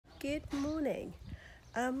Good morning.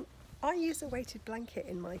 I use a weighted blanket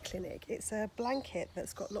in my clinic. It's a blanket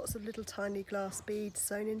that's got lots of little tiny glass beads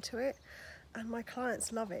sewn into it, and my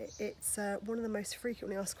clients love it. It's one of the most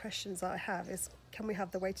frequently asked questions I have is, can we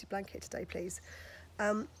have the weighted blanket today, please?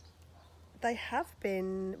 They have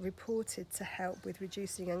been reported to help with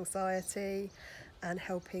reducing anxiety and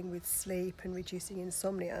helping with sleep and reducing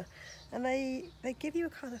insomnia. And they give you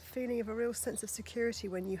a kind of feeling of a real sense of security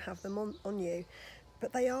when you have them on you.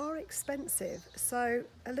 But they are expensive. So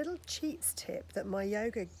a little cheats tip that my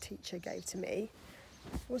yoga teacher gave to me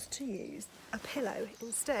was to use a pillow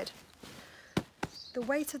instead. The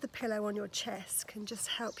weight of the pillow on your chest can just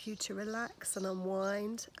help you to relax and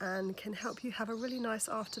unwind, and can help you have a really nice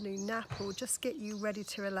afternoon nap or just get you ready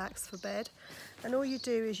to relax for bed. And all you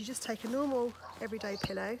do is you just take a normal everyday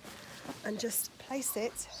pillow and just place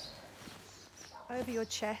it over your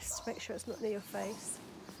chest, make sure it's not near your face,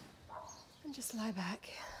 and just lie back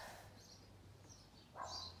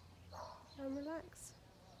and relax.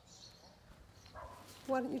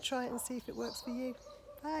 Why don't you try it and see if it works for you?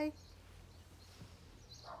 Bye.